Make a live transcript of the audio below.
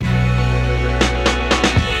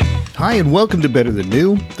Hi, and welcome to Better Than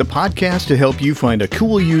New, the podcast to help you find a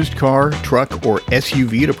cool used car, truck, or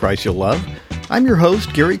SUV at a price you'll love. I'm your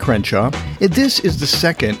host, Gary Crenshaw, and this is the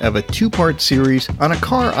second of a two-part series on a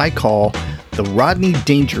car I call the Rodney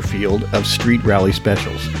Dangerfield of street rally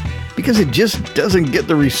specials, because it just doesn't get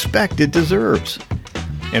the respect it deserves.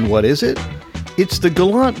 And what is it? It's the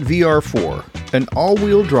Galant VR4, an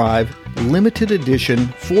all-wheel drive, limited edition,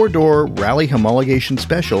 four-door rally homologation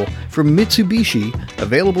special from Mitsubishi,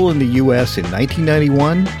 available in the U.S. in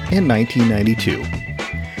 1991 and 1992.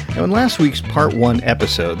 Now, in last week's Part 1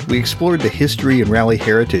 episode, we explored the history and rally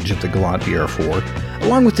heritage of the Galant VR4,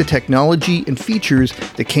 along with the technology and features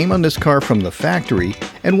that came on this car from the factory,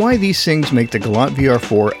 and why these things make the Galant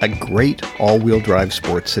VR4 a great all-wheel drive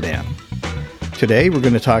sports sedan. Today, we're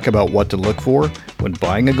going to talk about what to look for when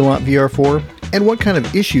buying a Galant VR4 and what kind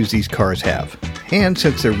of issues these cars have. And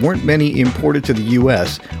since there weren't many imported to the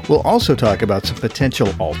US, we'll also talk about some potential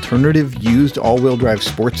alternative used all-wheel drive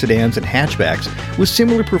sports sedans and hatchbacks with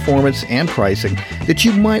similar performance and pricing that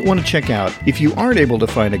you might want to check out if you aren't able to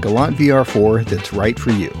find a Galant VR4 that's right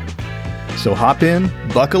for you. So hop in,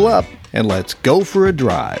 buckle up, and let's go for a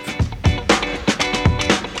drive.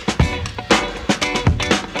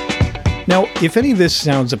 Now, if any of this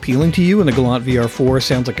sounds appealing to you and the Galant VR4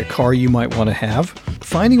 sounds like a car you might want to have,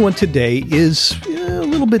 finding one today is a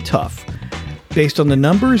little bit tough. Based on the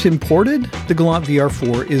numbers imported, the Galant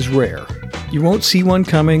VR4 is rare. You won't see one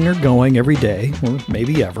coming or going every day, or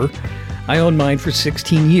maybe ever. I owned mine for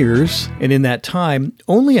 16 years, and in that time,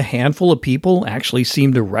 only a handful of people actually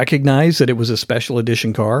seemed to recognize that it was a special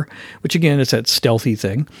edition car, which again, is that stealthy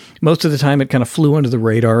thing. Most of the time, it kind of flew under the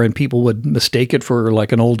radar, and people would mistake it for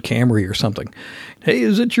like an old Camry or something. Hey,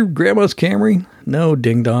 is it your grandma's Camry? No,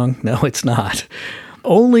 ding dong. No, it's not.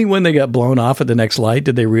 Only when they got blown off at the next light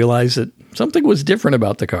did they realize that something was different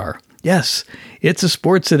about the car. Yes, it's a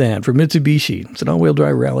sports sedan from Mitsubishi. It's an all-wheel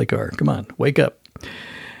drive rally car. Come on, wake up.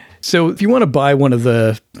 So if you want to buy one of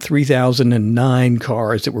the 3009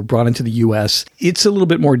 cars that were brought into the U.S., it's a little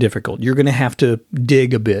bit more difficult. You're going to have to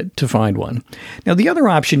dig a bit to find one. Now, the other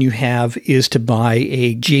option you have is to buy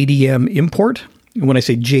a JDM import. When I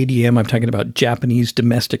say JDM, I'm talking about Japanese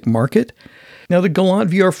domestic market. Now, the Galant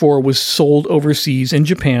VR4 was sold overseas in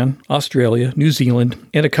Japan, Australia, New Zealand,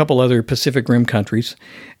 and a couple other Pacific Rim countries.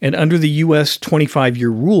 And under the U.S.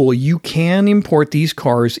 25-year rule, you can import these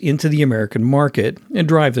cars into the American market and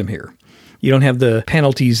drive them here. You don't have the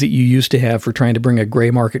penalties that you used to have for trying to bring a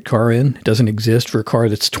gray market car in. It doesn't exist for a car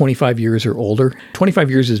that's 25 years or older. 25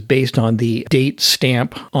 years is based on the date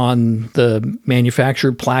stamp on the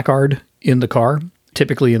manufacturer placard in the car,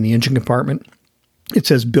 typically in the engine compartment. It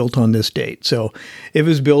says built on this date. So if it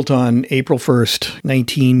was built on April 1st,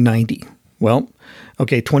 1990, well,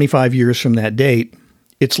 okay, 25 years from that date,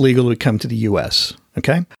 it's legal to come to the U.S.,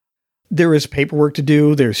 okay? There is paperwork to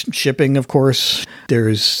do. There's shipping, of course.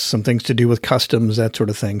 There's some things to do with customs, that sort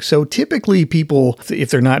of thing. So typically people,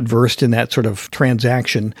 if they're not versed in that sort of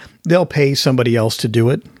transaction, they'll pay somebody else to do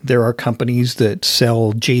it. There are companies that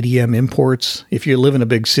sell JDM imports. If you live in a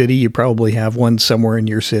big city, you probably have one somewhere in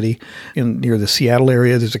your city. Near the Seattle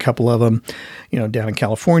area, there's a couple of them. Down in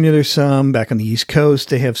California, there's some. Back on the East Coast,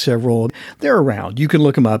 they have several. They're around. You can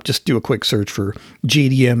look them up. Just do a quick search for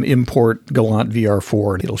JDM import Galant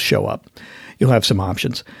VR4, and it'll show up. You'll have some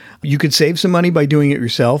options. You could save some money by doing it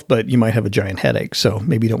yourself, but you might have a giant headache, so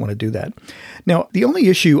maybe you don't want to do that. Now, the only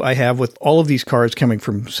issue I have with all of these cars coming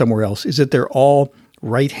from somewhere else is that they're all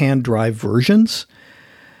right-hand drive versions.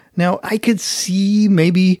 Now, I could see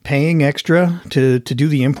maybe paying extra to do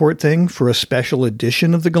the import thing for a special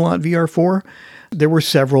edition of the Galant VR4. There were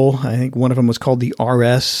several. I think one of them was called the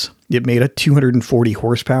RS. It made a 240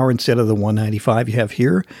 horsepower instead of the 195 you have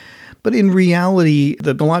here. But in reality,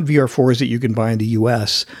 the Galant VR4s that you can buy in the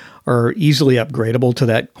U.S. are easily upgradable to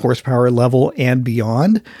that horsepower level and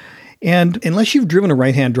beyond. And unless you've driven a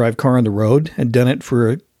right-hand drive car on the road and done it for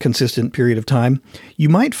a consistent period of time, you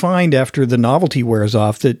might find after the novelty wears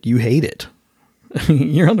off that you hate it.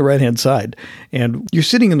 You're on the right-hand side, and you're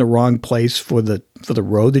sitting in the wrong place for the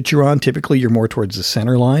road that you're on. Typically, you're more towards the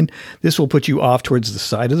center line. This will put you off towards the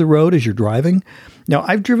side of the road as you're driving. Now,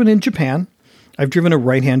 I've driven in Japan. I've driven a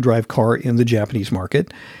right-hand drive car in the Japanese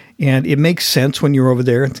market, and it makes sense when you're over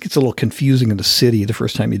there. It gets a little confusing in the city the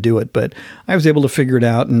first time you do it, but I was able to figure it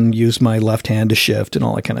out and use my left hand to shift and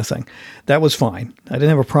all that kind of thing. That was fine. I didn't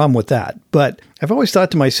have a problem with that, but I've always thought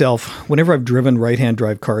to myself, whenever I've driven right-hand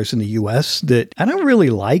drive cars in the U.S., that I don't really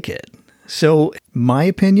like it. So, my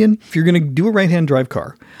opinion, if you're going to do a right-hand drive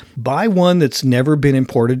car, buy one that's never been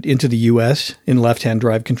imported into the US in left-hand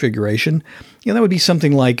drive configuration. That would be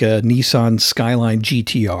something like a Nissan Skyline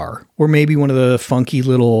GTR, or maybe one of the funky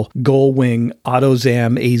little gull-wing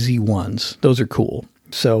Autozam AZ1s. Those are cool.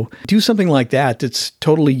 So do something like that that's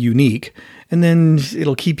totally unique, and then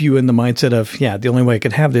it'll keep you in the mindset of, the only way I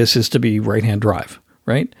could have this is to be right-hand drive,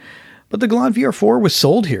 right? But the Galant VR4 was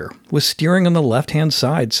sold here, with steering on the left-hand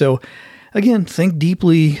side. So again, think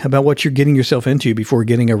deeply about what you're getting yourself into before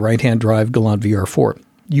getting a right-hand drive Galant VR4.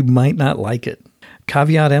 You might not like it.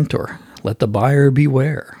 Caveat emptor. Let the buyer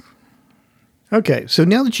beware. Okay, so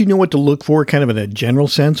now that you know what to look for kind of in a general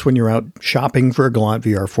sense when you're out shopping for a Galant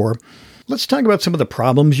VR4, let's talk about some of the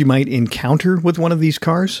problems you might encounter with one of these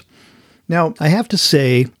cars. Now, I have to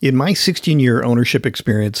say, in my 16-year ownership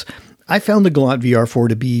experience, I found the Galant VR4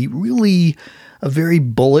 to be really a very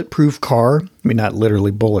bulletproof car. I mean, not literally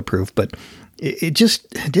bulletproof, but it just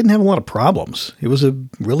didn't have a lot of problems. It was a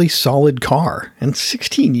really solid car. And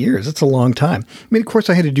 16 years, that's a long time. I mean, of course,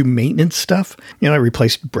 I had to do maintenance stuff. I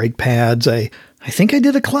replaced brake pads. I think I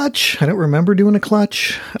did a clutch. I don't remember doing a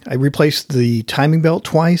clutch. I replaced the timing belt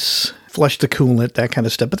twice, flushed the coolant, that kind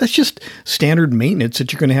of stuff. But that's just standard maintenance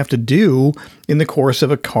that you're going to have to do in the course of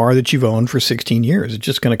a car that you've owned for 16 years. It's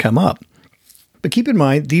just going to come up. But keep in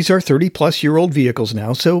mind, these are 30-plus-year-old vehicles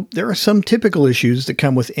now, so there are some typical issues that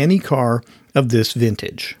come with any car of this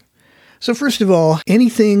vintage. So first of all,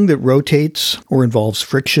 anything that rotates or involves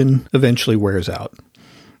friction eventually wears out.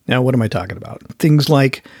 Now, what am I talking about? Things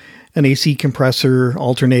like an AC compressor,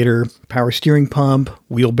 alternator, power steering pump,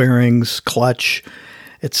 wheel bearings, clutch,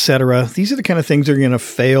 etc. These are the kind of things that are going to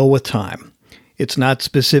fail with time. It's not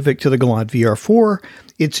specific to the Galant VR4,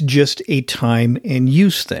 it's just a time and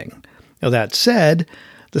use thing. Now, that said,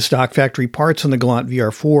 the stock factory parts on the Galant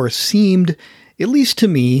VR4 seemed, at least to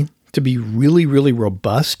me, to be really, really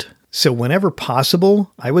robust. So whenever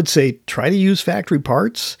possible, I would say try to use factory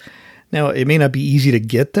parts. Now, it may not be easy to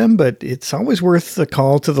get them, but it's always worth a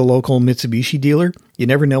call to the local Mitsubishi dealer. You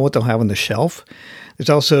never know what they'll have on the shelf.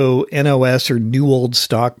 There's also NOS or new old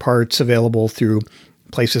stock parts available through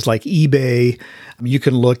places like eBay. You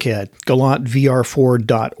can look at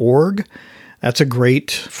galantvr4.org. That's a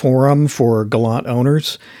great forum for Galant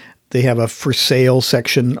owners. They have a for sale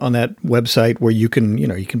section on that website where you can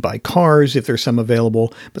buy cars if there's some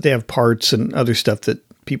available, but they have parts and other stuff that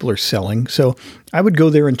people are selling. So I would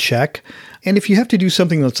go there and check. And if you have to do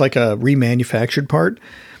something that's like a remanufactured part,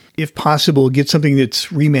 if possible, get something that's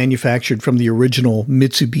remanufactured from the original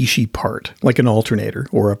Mitsubishi part, like an alternator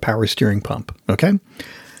or a power steering pump. Okay?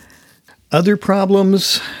 Other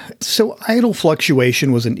problems. So idle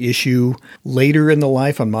fluctuation was an issue later in the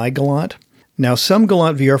life on my Galant. Now, some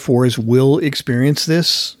Galant VR4s will experience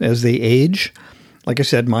this as they age. Like I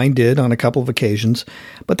said, mine did on a couple of occasions,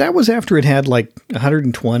 but that was after it had like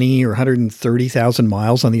 120 or 130,000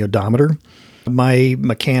 miles on the odometer. My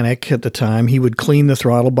mechanic at the time, he would clean the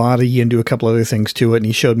throttle body and do a couple other things to it, and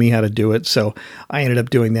he showed me how to do it. So I ended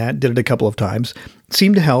up doing that, did it a couple of times. It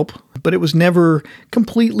seemed to help, but it was never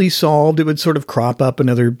completely solved. It would sort of crop up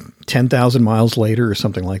another 10,000 miles later or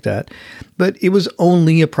something like that. But it was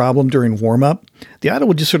only a problem during warm-up. The idle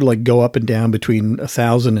would just sort of like go up and down between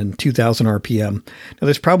 1,000 and 2,000 RPM. Now,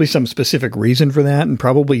 there's probably some specific reason for that, and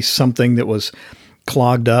probably something that was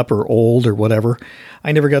clogged up or old or whatever.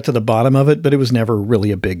 I never got to the bottom of it, but it was never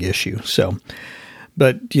really a big issue. So,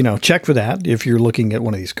 but check for that if you're looking at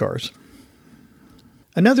one of these cars.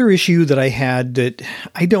 Another issue that I had that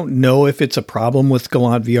I don't know if it's a problem with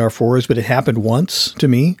Galant VR4s, but it happened once to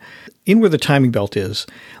me. In where the timing belt is,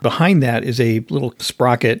 behind that is a little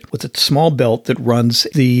sprocket with a small belt that runs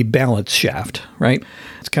the balance shaft, right?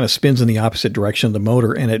 It kind of spins in the opposite direction of the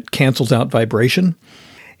motor and it cancels out vibration.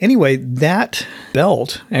 Anyway, that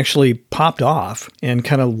belt actually popped off and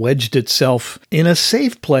kind of wedged itself in a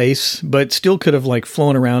safe place, but still could have like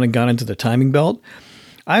flown around and gone into the timing belt.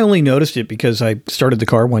 I only noticed it because I started the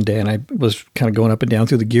car one day and I was kind of going up and down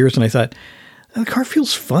through the gears and I thought, the car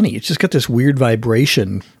feels funny. It's just got this weird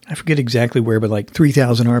vibration. I forget exactly where, but like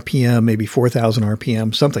 3,000 RPM, maybe 4,000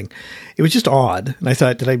 RPM, something. It was just odd. And I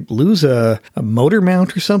thought, did I lose a motor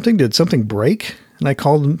mount or something? Did something break? And I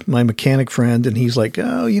called my mechanic friend and he's like,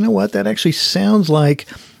 oh, you know what? That actually sounds like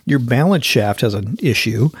your balance shaft has an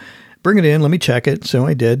issue. Bring it in. Let me check it. So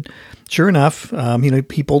I did. Sure enough,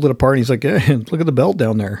 he pulled it apart and he's like, hey, look at the belt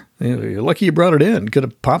down there. You're lucky you brought it in. Could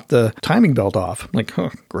have popped the timing belt off. I'm like,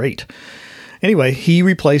 oh, great. Anyway, he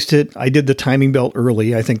replaced it. I did the timing belt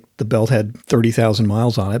early. I think the belt had 30,000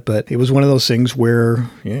 miles on it, but it was one of those things where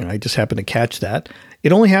I just happened to catch that.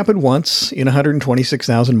 It only happened once in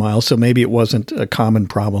 126,000 miles, so maybe it wasn't a common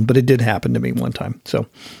problem, but it did happen to me one time. So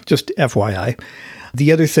just FYI.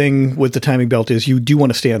 The other thing with the timing belt is you do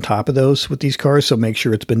want to stay on top of those with these cars, so make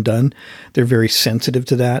sure it's been done. They're very sensitive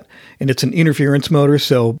to that. And it's an interference motor,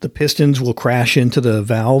 so the pistons will crash into the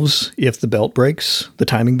valves if the belt breaks, the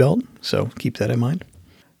timing belt. So keep that in mind.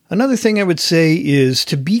 Another thing I would say is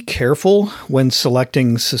to be careful when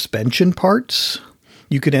selecting suspension parts.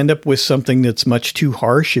 You could end up with something that's much too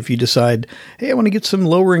harsh if you decide, hey, I want to get some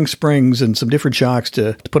lowering springs and some different shocks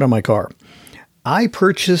to put on my car. I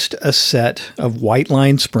purchased a set of white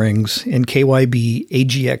line springs and KYB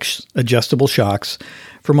AGX adjustable shocks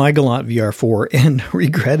for my Galant VR4 and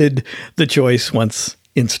regretted the choice once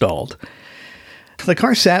installed. The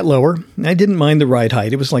car sat lower. I didn't mind the ride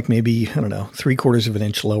height. It was like maybe, 3/4 of an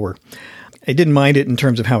inch lower. I didn't mind it in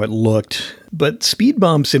terms of how it looked, but speed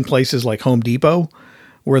bumps in places like Home Depot,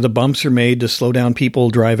 where the bumps are made to slow down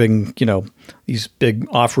people driving, these big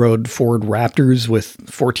off-road Ford Raptors with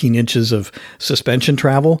 14 inches of suspension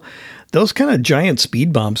travel, those kind of giant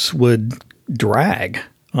speed bumps would drag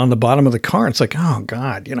on the bottom of the car. It's like, oh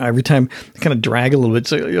God, every time they kind of drag a little bit.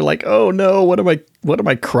 So you're like, oh no, what am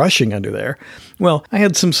I crushing under there? Well, I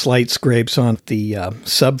had some slight scrapes on the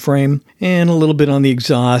subframe and a little bit on the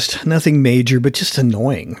exhaust, nothing major, but just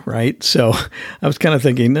annoying, right? So I was kind of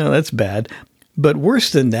thinking, no, that's bad. But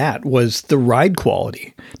worse than that was the ride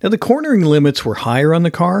quality. Now, the cornering limits were higher on the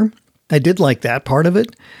car. I did like that part of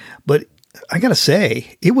it, but I gotta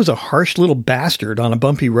say, it was a harsh little bastard on a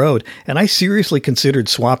bumpy road, and I seriously considered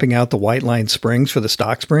swapping out the white line springs for the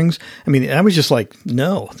stock springs. I mean, I was just like,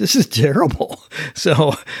 no, this is terrible.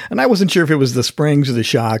 So, and I wasn't sure if it was the springs or the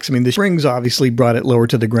shocks. I mean, the springs obviously brought it lower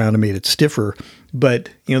to the ground and made it stiffer, but,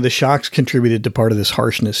 the shocks contributed to part of this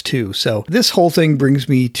harshness too. So this whole thing brings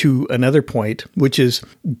me to another point, which is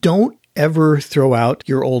don't ever throw out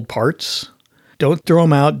your old parts. Don't throw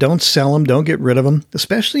them out. Don't sell them. Don't get rid of them,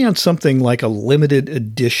 especially on something like a limited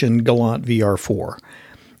edition Galant VR4.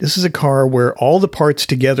 This is a car where all the parts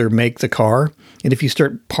together make the car. And if you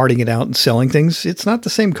start parting it out and selling things, it's not the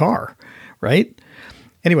same car, right?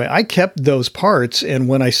 Anyway, I kept those parts, and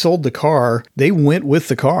when I sold the car, they went with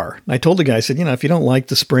the car. I told the guy, I said, if you don't like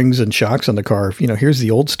the springs and shocks on the car, here's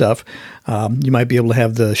the old stuff. You might be able to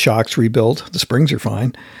have the shocks rebuilt. The springs are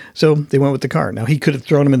fine. So they went with the car. Now, he could have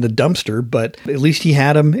thrown them in the dumpster, but at least he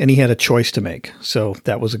had them, and he had a choice to make. So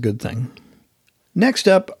that was a good thing. Next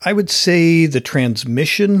up, I would say the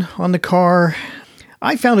transmission on the car.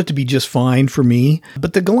 I found it to be just fine for me,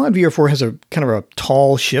 but the Galant VR4 has a kind of a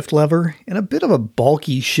tall shift lever and a bit of a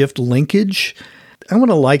bulky shift linkage. I want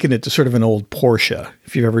to liken it to sort of an old Porsche,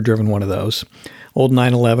 if you've ever driven one of those. Old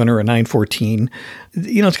 911 or a 914.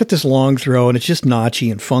 It's got this long throw and it's just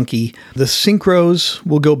notchy and funky. The syncros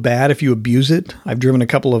will go bad if you abuse it. I've driven a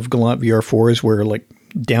couple of Galant VR4s where like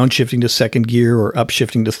downshifting to second gear or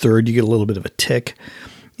upshifting to third, you get a little bit of a tick.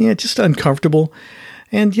 Yeah, just uncomfortable.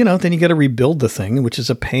 And, then you got to rebuild the thing, which is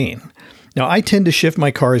a pain. Now, I tend to shift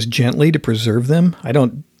my cars gently to preserve them. I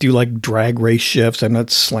don't do like drag race shifts. I'm not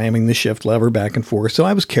slamming the shift lever back and forth. So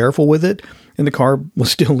I was careful with it. And the car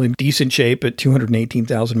was still in decent shape at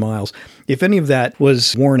 218,000 miles. If any of that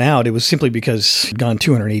was worn out, it was simply because it'd gone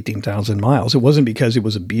 218,000 miles. It wasn't because it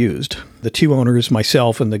was abused. The two owners,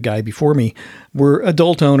 myself and the guy before me, were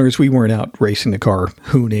adult owners. We weren't out racing the car,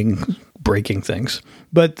 hooning, breaking things.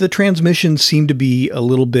 But the transmissions seem to be a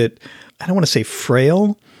little bit, I don't want to say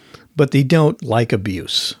frail, but they don't like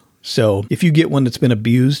abuse. So if you get one that's been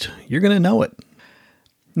abused, you're going to know it.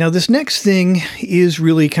 Now, this next thing is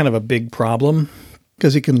really kind of a big problem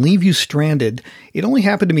because it can leave you stranded. It only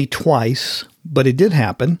happened to me twice, but it did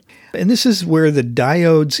happen. And this is where the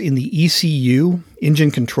diodes in the ECU,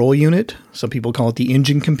 engine control unit, some people call it the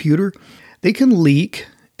engine computer, they can leak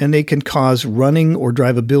and they can cause running or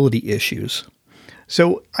drivability issues.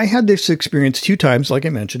 So I had this experience 2 times, like I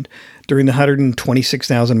mentioned, during the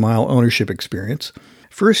 126,000 mile ownership experience.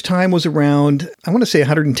 First time was around, I want to say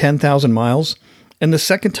 110,000 miles. And the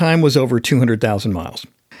second time was over 200,000 miles.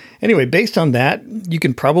 Anyway, based on that, you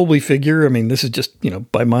can probably figure, this is just,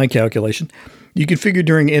 by my calculation, you can figure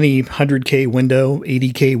during any 100K window,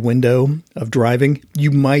 80K window of driving,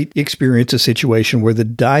 you might experience a situation where the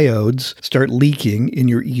diodes start leaking in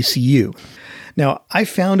your ECU. Now, I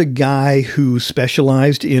found a guy who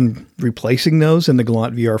specialized in replacing those in the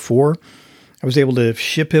Galant VR4. I was able to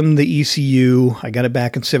ship him the ECU. I got it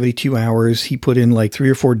back in 72 hours. He put in like 3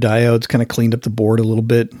 or 4 diodes, kind of cleaned up the board a little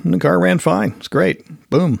bit, and the car ran fine. It's great.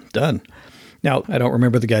 Boom, done. Now, I don't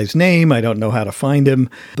remember the guy's name. I don't know how to find him,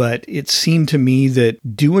 but it seemed to me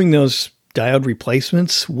that doing those diode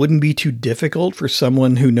replacements wouldn't be too difficult for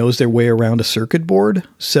someone who knows their way around a circuit board.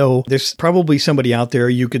 So there's probably somebody out there.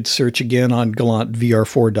 You could search again on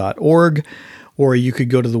GalantVR4.org, or you could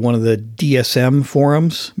go to one of the DSM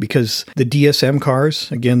forums, because the DSM cars,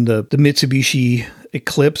 again, the Mitsubishi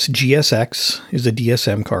Eclipse GSX is a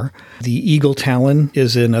DSM car. The Eagle Talon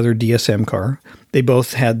is another DSM car. They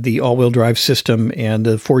both had the all-wheel drive system and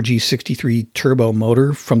the 4G63 turbo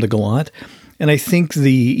motor from the Galant. And I think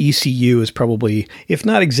the ECU is probably, if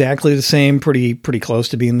not exactly the same, pretty close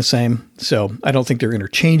to being the same. So I don't think they're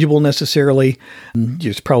interchangeable necessarily.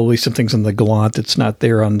 There's probably some things on the Galant that's not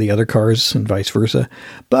there on the other cars and vice versa.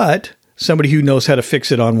 But somebody who knows how to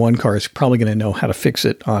fix it on one car is probably going to know how to fix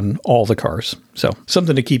it on all the cars. So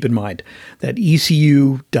something to keep in mind, that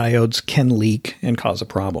ECU diodes can leak and cause a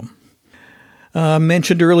problem.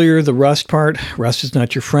 Mentioned earlier the rust part. Rust is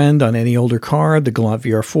not your friend on any older car. The Galant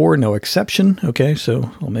VR4, no exception. Okay, so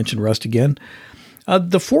I'll mention rust again.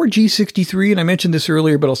 The 4G63, and I mentioned this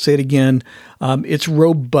earlier, but I'll say it again. It's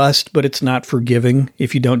robust, but it's not forgiving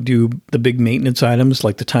if you don't do the big maintenance items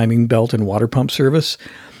like the timing belt and water pump service.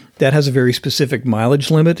 That has a very specific mileage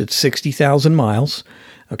limit. It's 60,000 miles.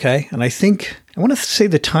 Okay, and I want to say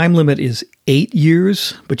the time limit is 8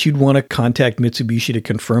 years, but you'd want to contact Mitsubishi to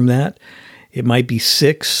confirm that. It might be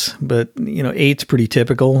 6, but 8's pretty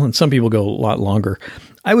typical, and some people go a lot longer.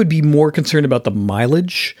 I would be more concerned about the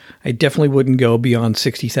mileage. I definitely wouldn't go beyond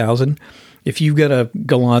 60,000. If you've got a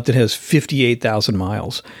Galant that has 58,000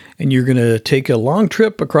 miles and you're going to take a long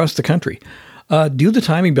trip across the country, do the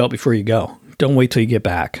timing belt before you go. Don't wait till you get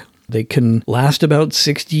back. They can last about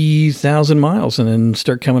 60,000 miles and then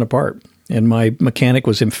start coming apart. And my mechanic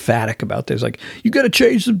was emphatic about this. Like, you got to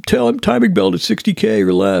change the timing belt at 60K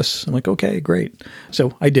or less. I'm like, okay, great.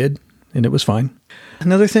 So I did, and it was fine.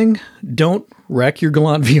 Another thing, don't wreck your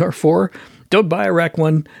Galant VR4. Don't buy a wreck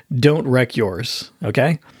one. Don't wreck yours,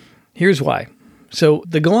 okay? Here's why. So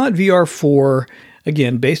the Galant VR4,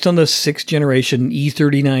 again, based on the 6th generation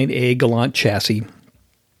E39A Galant chassis,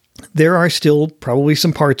 there are still probably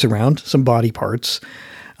some parts around, some body parts.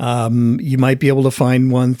 You might be able to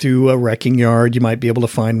find one through a wrecking yard. You might be able to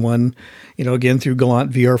find one, again, through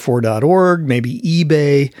GalantVR4.org, maybe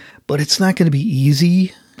eBay, but it's not going to be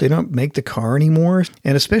easy. They don't make the car anymore.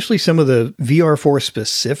 And especially some of the VR4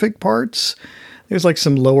 specific parts, there's like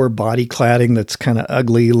some lower body cladding that's kind of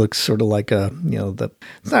ugly, looks sort of like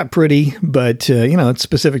it's not pretty, but, it's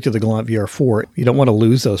specific to the Galant VR4. You don't want to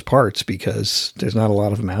lose those parts because there's not a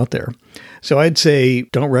lot of them out there. So I'd say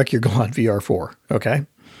don't wreck your Galant VR4, okay?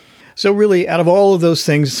 So really, out of all of those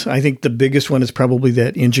things, I think the biggest one is probably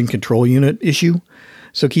that engine control unit issue.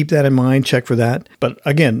 So keep that in mind, check for that. But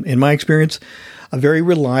again, in my experience, a very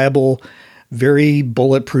reliable, very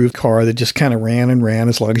bulletproof car that just kind of ran and ran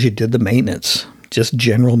as long as you did the maintenance, just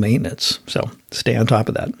general maintenance. So stay on top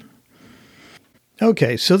of that.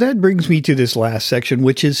 Okay, so that brings me to this last section,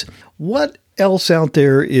 which is what else out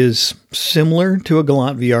there is similar to a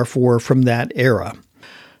Galant VR4 from that era?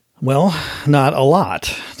 Well, not a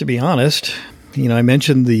lot, to be honest. I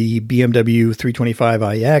mentioned the BMW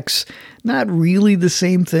 325iX, not really the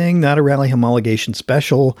same thing, not a rally homologation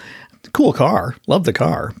special. Cool car, love the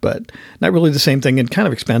car, but not really the same thing and kind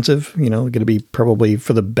of expensive. Going to be probably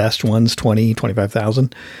for the best ones, 20,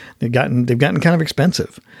 25,000. They've gotten kind of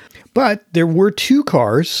expensive. But there were 2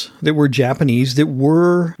 cars that were Japanese that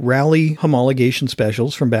were rally homologation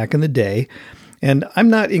specials from back in the day. And I'm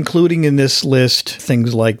not including in this list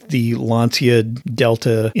things like the Lancia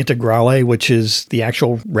Delta Integrale, which is the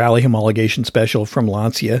actual rally homologation special from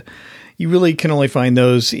Lancia. You really can only find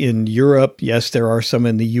those in Europe. Yes, there are some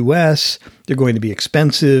in the US. They're going to be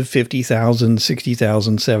expensive, 50,000,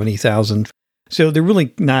 60,000, 70,000. So they're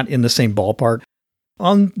really not in the same ballpark.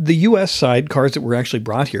 On the US side, cars that were actually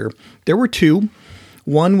brought here, there were 2.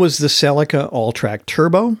 One was the Celica Alltrac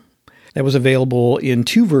Turbo. That was available in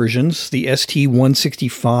 2 versions, the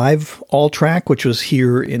ST165 Alltrac, which was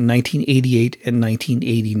here in 1988 and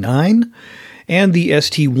 1989, and the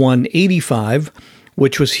ST185,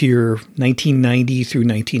 which was here 1990 through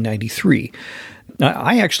 1993. Now,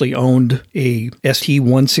 I actually owned a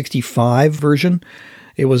ST165 version.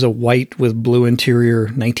 It was a white with blue interior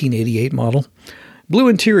 1988 model. Blue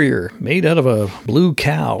interior, made out of a blue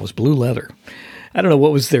cow, it was blue leather. I don't know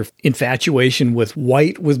what was their infatuation with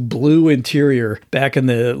white with blue interior back in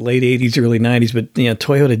the late 80s, early 90s, but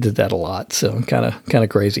Toyota did that a lot, so kind of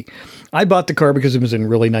crazy. I bought the car because it was in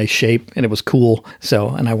really nice shape and it was cool,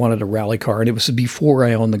 and I wanted a rally car, and it was before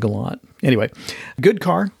I owned the Galant. Anyway, good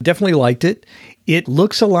car, definitely liked it. It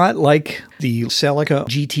looks a lot like the Celica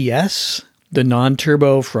GTS the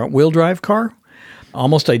non-turbo front-wheel drive car.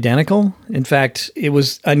 Almost identical. In fact, it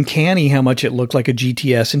was uncanny how much it looked like a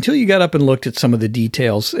GTS until you got up and looked at some of the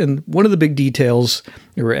details. And one of the big details,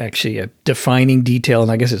 or actually a defining detail, and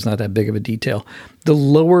I guess it's not that big of a detail, the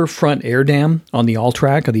lower front air dam on the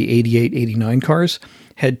Alltrac of the 88, 89 cars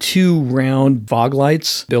had two round fog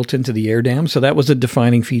lights built into the air dam. So that was a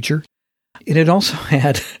defining feature. And it also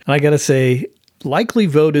had, I got to say, likely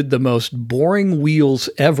voted the most boring wheels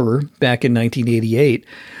ever back in 1988.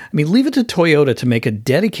 I mean, leave it to Toyota to make a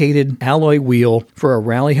dedicated alloy wheel for a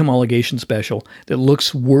rally homologation special that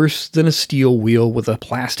looks worse than a steel wheel with a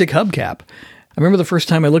plastic hubcap. I remember the first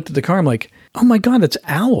time I looked at the car, I'm like, oh my God, that's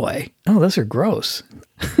alloy. Oh, those are gross.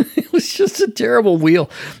 It was just a terrible wheel,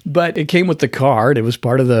 but it came with the car and it was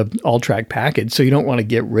part of the Alltrac package, so you don't want to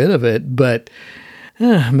get rid of it, but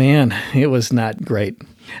man, it was not great.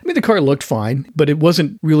 I mean, the car looked fine, but it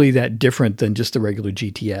wasn't really that different than just the regular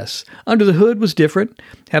GTS. Under the hood was different,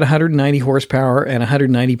 had 190 horsepower and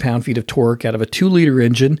 190 pound-feet of torque out of a 2-liter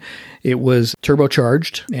engine. It was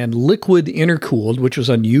turbocharged and liquid intercooled, which was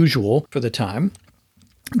unusual for the time.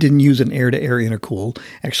 Didn't use an air-to-air intercool.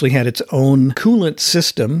 Actually had its own coolant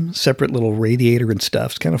system, separate little radiator and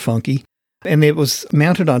stuff. It's kind of funky. And it was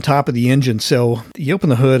mounted on top of the engine. So you open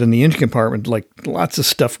the hood and the engine compartment, like lots of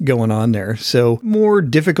stuff going on there. So more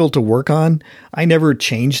difficult to work on. I never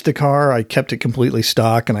changed the car. I kept it completely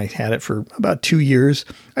stock and I had it for about 2 years.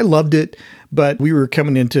 I loved it, but we were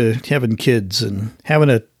coming into having kids and having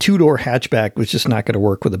a 2-door hatchback was just not going to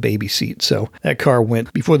work with a baby seat. So that car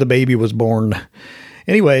went before the baby was born.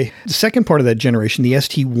 Anyway, the second part of that generation, the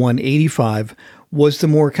ST185, was the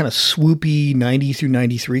more kind of swoopy 90 through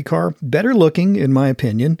 93 car. Better looking, in my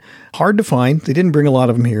opinion. Hard to find. They didn't bring a lot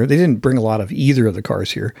of them here. They didn't bring a lot of either of the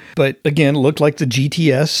cars here. But again, looked like the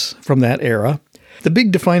GTS from that era. The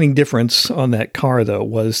big defining difference on that car, though,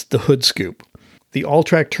 was the hood scoop. The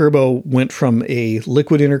Alltrac Turbo went from a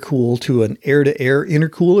liquid intercool to an air-to-air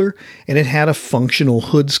intercooler, and it had a functional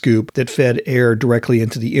hood scoop that fed air directly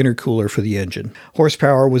into the intercooler for the engine.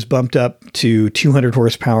 Horsepower was bumped up to 200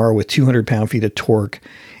 horsepower with 200 pound-feet of torque,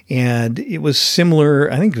 and it was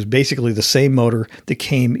similar, I think it was basically the same motor that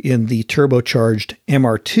came in the turbocharged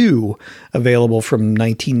MR2 available from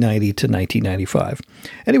 1990 to 1995.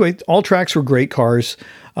 Anyway, Alltracs were great cars.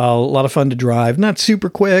 A lot of fun to drive. Not super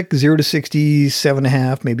quick, 0 to 60,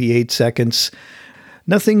 7.5, maybe 8 seconds.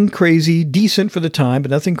 Nothing crazy. Decent for the time,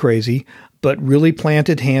 but nothing crazy. But really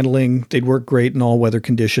planted handling. They'd work great in all weather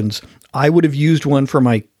conditions. I would have used one for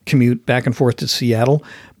my commute back and forth to Seattle,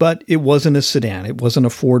 but it wasn't a sedan. It wasn't a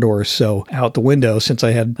 4-door, so out the window since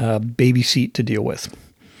I had a baby seat to deal with.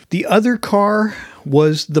 The other car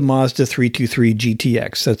was the Mazda 323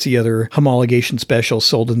 GTX. That's the other homologation special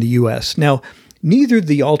sold in the U.S. Now, neither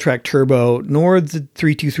the Alltrac Turbo nor the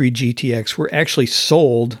 323 GTX were actually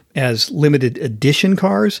sold as limited edition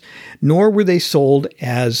cars, nor were they sold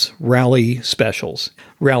as rally specials,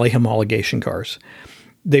 rally homologation cars.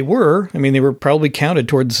 They were probably counted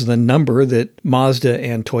towards the number that Mazda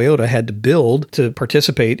and Toyota had to build to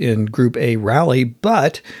participate in Group A rally,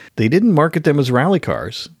 but they didn't market them as rally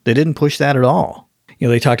cars. They didn't push that at all.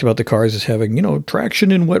 They talked about the cars as having,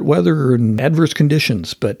 traction in wet weather and adverse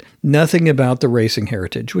conditions, but nothing about the racing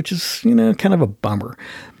heritage, which is, kind of a bummer.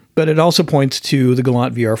 But it also points to the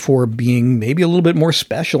Galant VR4 being maybe a little bit more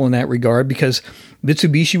special in that regard because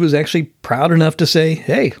Mitsubishi was actually proud enough to say,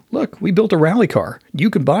 hey, look, we built a rally car. You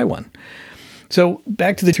can buy one. So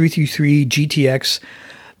back to the 323 GTX.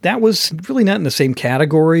 That was really not in the same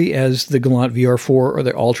category as the Galant VR4 or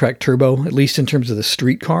the Alltrac Turbo, at least in terms of the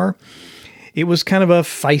street car. It was kind of a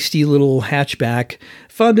feisty little hatchback,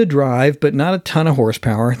 fun to drive, but not a ton of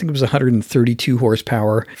horsepower. I think it was 132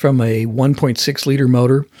 horsepower from a 1.6-liter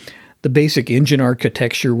motor. The basic engine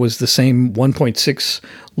architecture was the same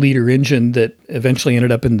 1.6-liter engine that eventually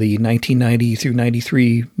ended up in the 1990 through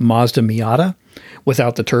 93 Mazda Miata,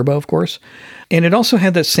 without the turbo, of course. And it also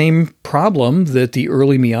had that same problem that the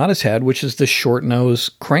early Miatas had, which is the short nose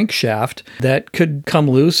crankshaft that could come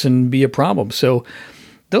loose and be a problem. So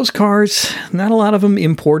those cars, not a lot of them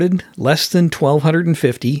imported, less than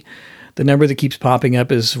 1,250. The number that keeps popping up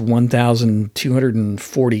is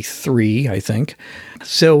 1,243, I think.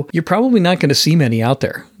 So you're probably not going to see many out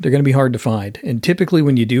there. They're going to be hard to find. And typically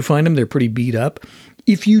when you do find them, they're pretty beat up.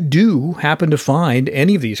 If you do happen to find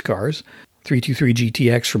any of these cars, 323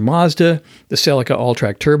 GTX from Mazda, the Celica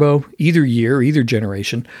Alltrac Turbo, either year, either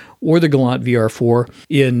generation, or the Galant VR4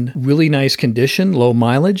 in really nice condition, low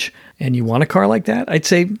mileage, and you want a car like that, I'd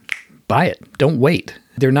say buy it. Don't wait.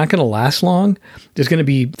 They're not going to last long. There's going to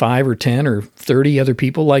be 5 or 10 or 30 other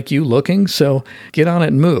people like you looking, so get on it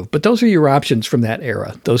and move. But those are your options from that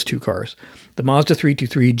era, those two cars, the Mazda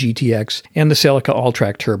 323 GTX and the Celica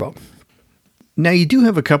Alltrac Turbo. Now, you do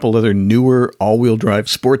have a couple other newer all-wheel drive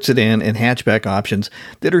sports sedan and hatchback options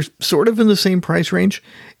that are sort of in the same price range,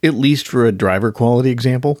 at least for a driver quality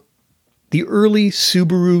example. The early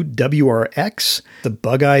Subaru WRX, the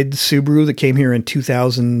bug-eyed Subaru that came here in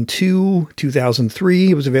 2002, 2003,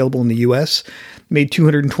 it was available in the US, made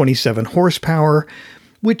 227 horsepower,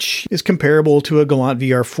 which is comparable to a Galant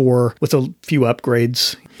VR4 with a few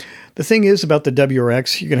upgrades. The thing is about the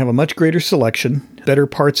WRX, you're going to have a much greater selection, better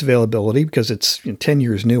parts availability because it's 10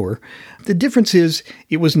 years newer. The difference is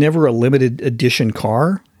it was never a limited edition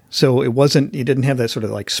car. So it didn't have that sort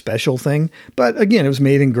of like special thing. But again, it was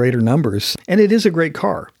made in greater numbers. And it is a great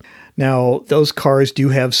car. Now, those cars do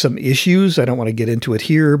have some issues. I don't want to get into it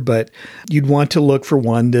here, but you'd want to look for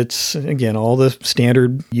one that's, again, all the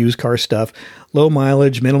standard used car stuff, low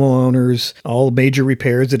mileage, minimal owners, all major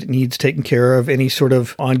repairs that it needs taken care of, any sort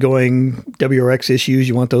of ongoing WRX issues,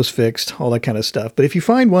 you want those fixed, all that kind of stuff. But if you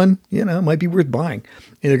find one, it might be worth buying.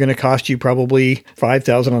 They're going to cost you probably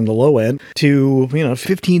 $5,000 on the low end to,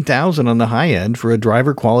 $15,000 on the high end for a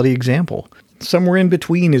driver quality example. Somewhere in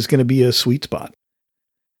between is going to be a sweet spot.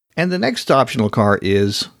 And the next optional car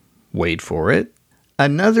is, wait for it,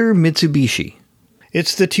 another Mitsubishi.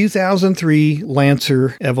 It's the 2003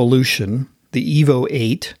 Lancer Evolution, the Evo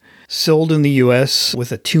 8, sold in the US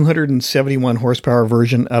with a 271 horsepower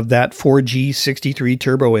version of that 4G63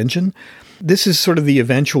 turbo engine. This is sort of the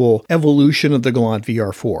eventual evolution of the Galant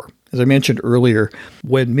VR4. As I mentioned earlier,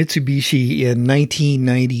 when Mitsubishi in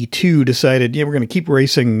 1992 decided, we're going to keep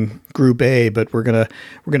racing Group A, but we're going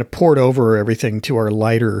to port over everything to our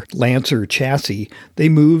lighter Lancer chassis, they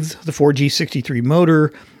moved the 4G63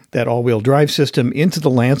 motor, that all-wheel drive system into the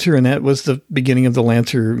Lancer, and that was the beginning of the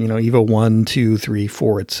Lancer, Evo 1, 2, 3,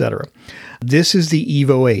 4, etc. This is the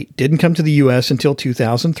Evo 8. Didn't come to the US until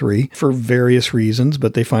 2003 for various reasons,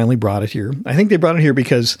 but they finally brought it here. I think they brought it here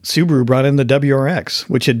because Subaru brought in the WRX,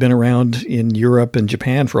 which had been around in Europe and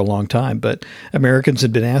Japan for a long time, but Americans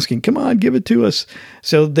had been asking, come on, give it to us.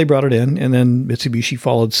 So they brought it in, and then Mitsubishi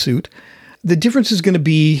followed suit. The difference is going to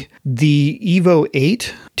be the Evo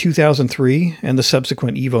 8 2003 and the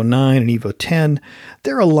subsequent Evo 9 and Evo 10.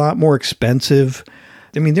 They're a lot more expensive.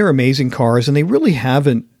 I mean, they're amazing cars, and they really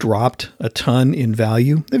haven't dropped a ton in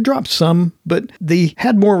value. They've dropped some, but they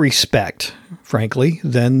had more respect, frankly,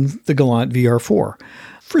 than the Galant VR4.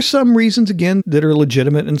 For some reasons, again, that are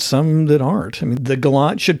legitimate and some that aren't. I mean, the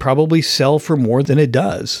Galant should probably sell for more than it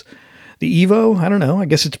does. The Evo, I don't know, I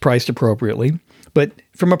guess it's priced appropriately. But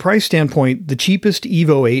from a price standpoint, the cheapest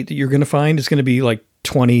Evo 8 that you're going to find is going to be like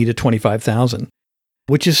 $20,000 to $25,000,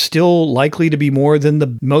 which is still likely to be more than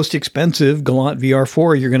the most expensive Galant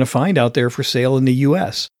VR4 you're going to find out there for sale in the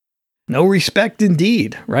US. No respect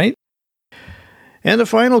indeed, right? And the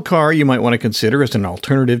final car you might want to consider as an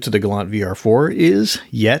alternative to the Galant VR4 is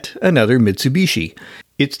yet another Mitsubishi.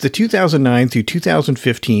 It's the 2009 through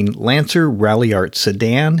 2015 Lancer Rally Art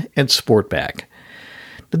Sedan and Sportback.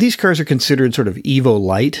 But these cars are considered sort of Evo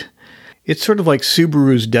Light. It's sort of like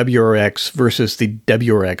Subaru's WRX versus the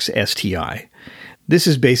WRX STI. This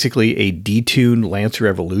is basically a detuned Lancer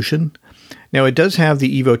evolution. Now, it does have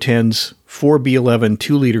the Evo 10's 4B11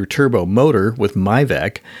 2-liter turbo motor with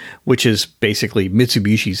MIVEC, which is basically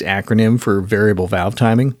Mitsubishi's acronym for variable valve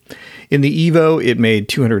timing. In the Evo, it made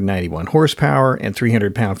 291 horsepower and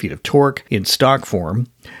 300 pound-feet of torque in stock form,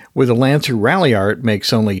 where the Lancer Rally Art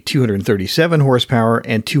makes only 237 horsepower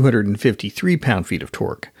and 253 pound-feet of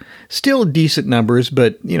torque. Still decent numbers,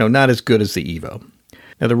 but, not as good as the Evo.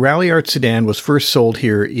 Now, the Rally Art sedan was first sold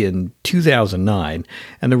here in 2009,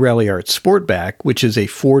 and the Rally Art Sportback, which is a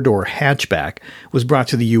 4-door hatchback, was brought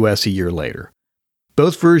to the US a year later.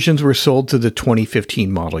 Both versions were sold to the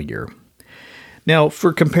 2015 model year. Now,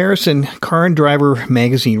 for comparison, Car and Driver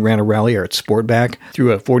magazine ran a Rally Art Sportback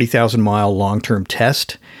through a 40,000-mile long-term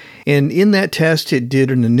test, and in that test, it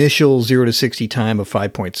did an initial 0 to 60 time of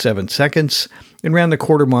 5.7 seconds and ran the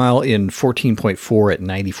quarter mile in 14.4 at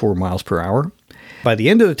 94 miles per hour. By the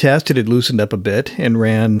end of the test, it had loosened up a bit and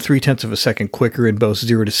ran 0.3 of a second quicker in both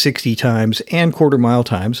 0 to 60 times and quarter mile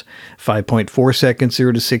times, 5.4 seconds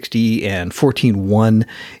 0 to 60 and 14.1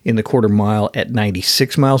 in the quarter mile at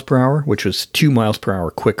 96 miles per hour, which was 2 miles per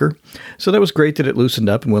hour quicker. So that was great that it loosened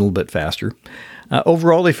up and went a little bit faster.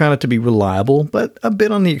 Overall, they found it to be reliable, but a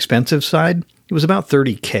bit on the expensive side. It was about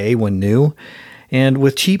 $30,000 when new. And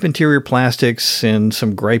with cheap interior plastics and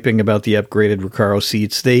some griping about the upgraded Recaro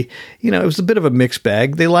seats, it was a bit of a mixed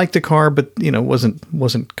bag. They liked the car, but,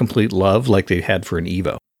 wasn't complete love like they had for an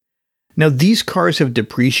Evo. Now, these cars have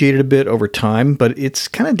depreciated a bit over time, but it's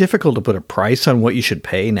kind of difficult to put a price on what you should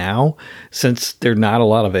pay now since there are not a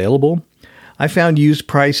lot available. I found used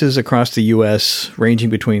prices across the U.S. ranging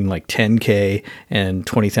between like $10,000 and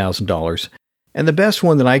 $20,000. And the best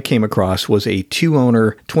one that I came across was a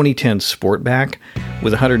 2-owner 2010 Sportback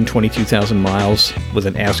with 122,000 miles with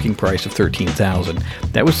an asking price of $13,000.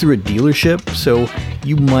 That was through a dealership, so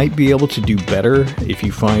you might be able to do better if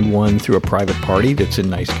you find one through a private party that's in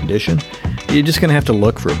nice condition. You're just going to have to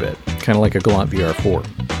look for a bit, kind of like a Galant VR4.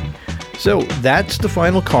 So that's the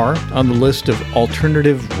final car on the list of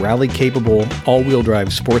alternative rally-capable all-wheel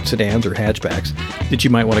drive sports sedans or hatchbacks that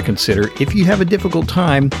you might want to consider if you have a difficult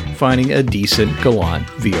time finding a decent Galant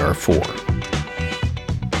VR4.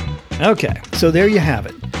 Okay, so there you have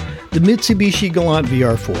it. The Mitsubishi Galant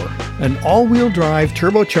VR4, an all-wheel drive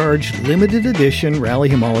turbocharged limited edition rally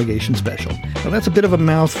homologation special. Now that's a bit of a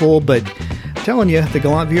mouthful, but I'm telling you, the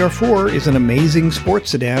Galant VR4 is an amazing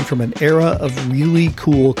sports sedan from an era of really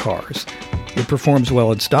cool cars. It performs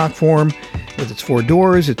well in stock form. With its 4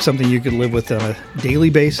 doors, it's something you could live with on a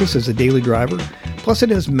daily basis as a daily driver. Plus,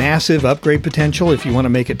 it has massive upgrade potential if you want to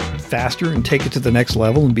make it faster and take it to the next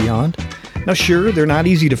level and beyond. Now, sure, they're not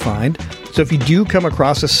easy to find, so if you do come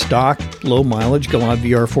across a stock, low-mileage Galant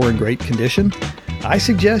VR4 in great condition, I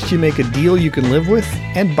suggest you make a deal you can live with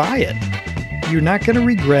and buy it. You're not going to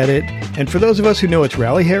regret it, and for those of us who know its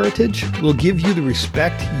rally heritage, we'll give you the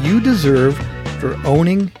respect you deserve for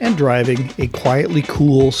owning and driving a quietly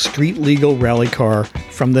cool, street-legal rally car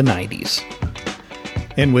from the 90s.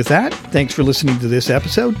 And with that, thanks for listening to this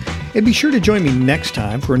episode, and be sure to join me next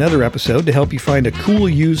time for another episode to help you find a cool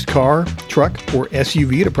used car, truck, or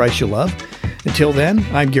SUV at a price you love. Until then,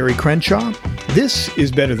 I'm Gary Crenshaw. This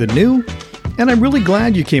is Better Than New, and I'm really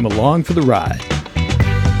glad you came along for the ride.